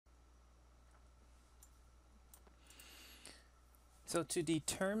So to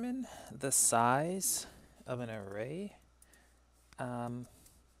determine the size of an array, um,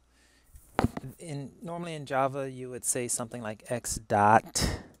 normally in Java you would say something like x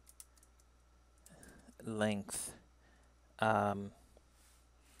dot length, um,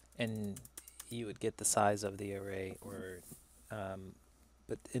 and you would get the size of the array. Or,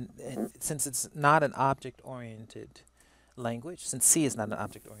 but since it's not an object-oriented language, since C is not an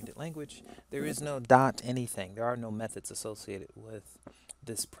object-oriented language, there is no dot anything. There are no methods associated with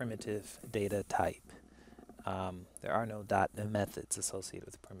this primitive data type. There are no dot methods associated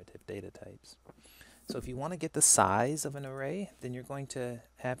with primitive data types. So if you want to get the size of an array, then you're going to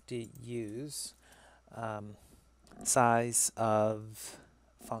have to use size of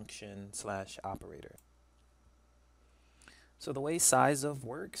function slash operator. So the way size of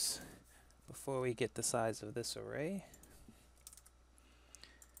works, before we get the size of this array,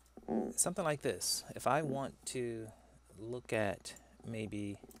 something like this. If I want to look at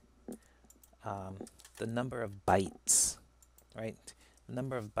maybe the number of bytes, right? The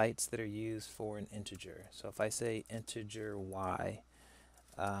number of bytes that are used for an integer. So if I say integer y,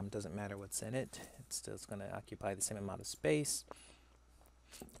 doesn't matter what's in it, it's still going to occupy the same amount of space.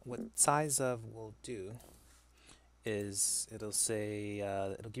 What size of will do is it'll say,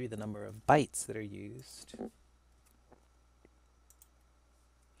 it'll give you the number of bytes that are used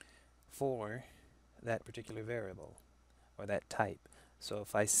for that particular variable or that type. So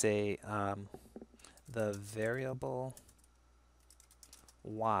if I say the variable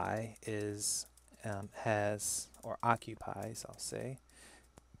y is has or occupies, I'll say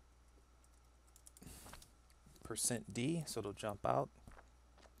 %d, so it'll jump out,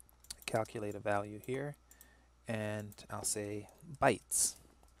 calculate a value here, and I'll say bytes.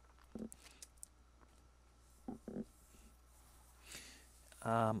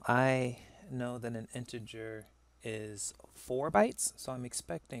 I know that an integer is 4 bytes, so I'm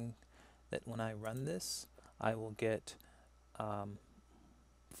expecting that when I run this, I will get 4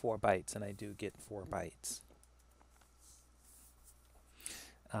 bytes, and I do get 4 bytes.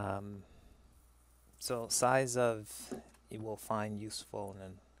 So size of you will find useful in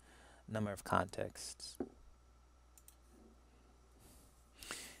a number of contexts.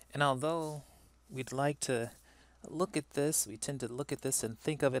 And although we'd like to look at this, we tend to look at this and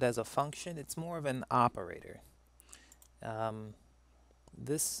think of it as a function, it's more of an operator.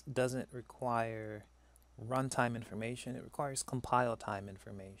 This doesn't require runtime information, it requires compile time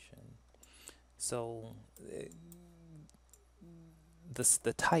information. So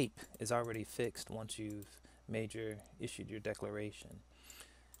the type is already fixed once you've issued your declaration.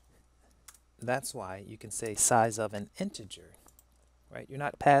 That's why you can say size of an integer, right? You're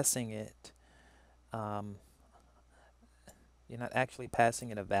not passing it, you're not actually passing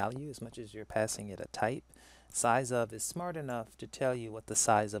it a value as much as you're passing it a type. Size of is smart enough to tell you what the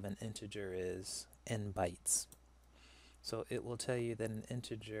size of an integer is in bytes. So it will tell you that an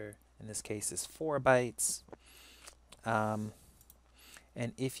integer, in this case, is 4 bytes. And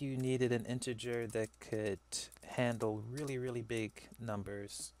if you needed an integer that could handle really, really big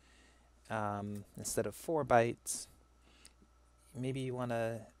numbers, instead of 4 bytes, maybe you want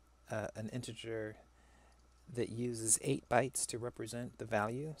an integer that uses 8 bytes to represent the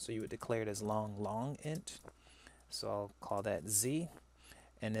value. So you would declare it as long int. So I'll call that z.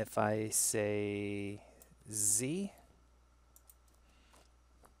 And if I say z,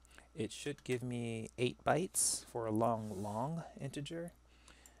 it should give me 8 bytes for a long integer.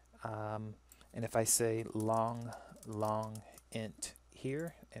 And if I say long int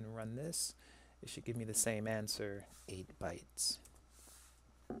here and run this, it should give me the same answer, 8 bytes.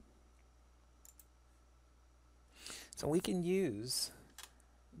 So we can use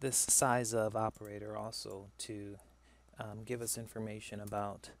this size of operator also to give us information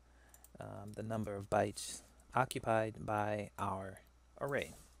about the number of bytes occupied by our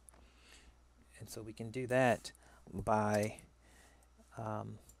array. And so we can do that by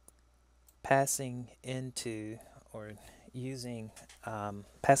passing into or using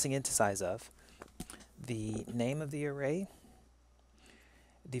passing into size of the name of the array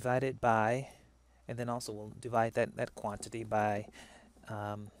divided by, and then also we'll divide that quantity by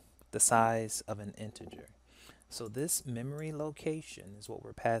the size of an integer. So this memory location is what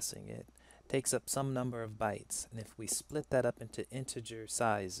we're passing it. Takes up some number of bytes, and if we split that up into integer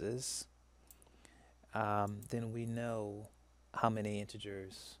sizes, then we know how many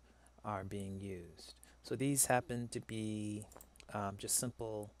integers are being used. So these happen to be just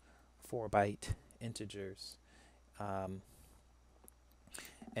simple 4-byte integers.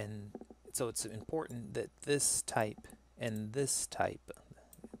 And so it's important that this type and this type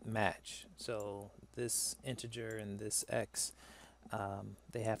match. So this integer and this x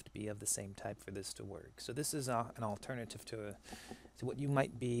They have to be of the same type for this to work. So this is an alternative to what you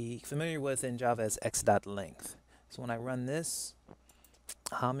might be familiar with in Java as x.length. So when I run this,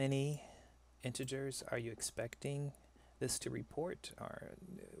 how many integers are you expecting this to report? Or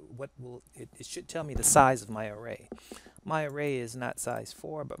what will it should tell me the size of my array. My array is not size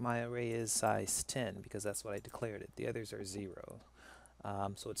 4, but my array is size 10 because that's what I declared it. The others are 0.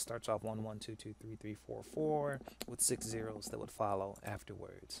 So it starts off 1, 1, 2, 2, 3, 3, 4, 4 with 6 zeros that would follow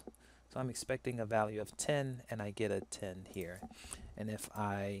afterwards. So I'm expecting a value of 10 and I get a 10 here. And if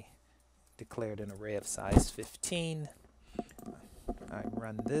I declared an array of size 15, I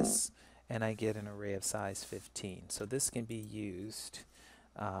run this and I get an array of size 15. So this can be used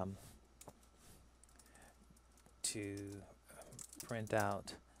to print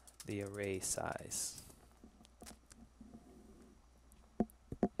out the array size.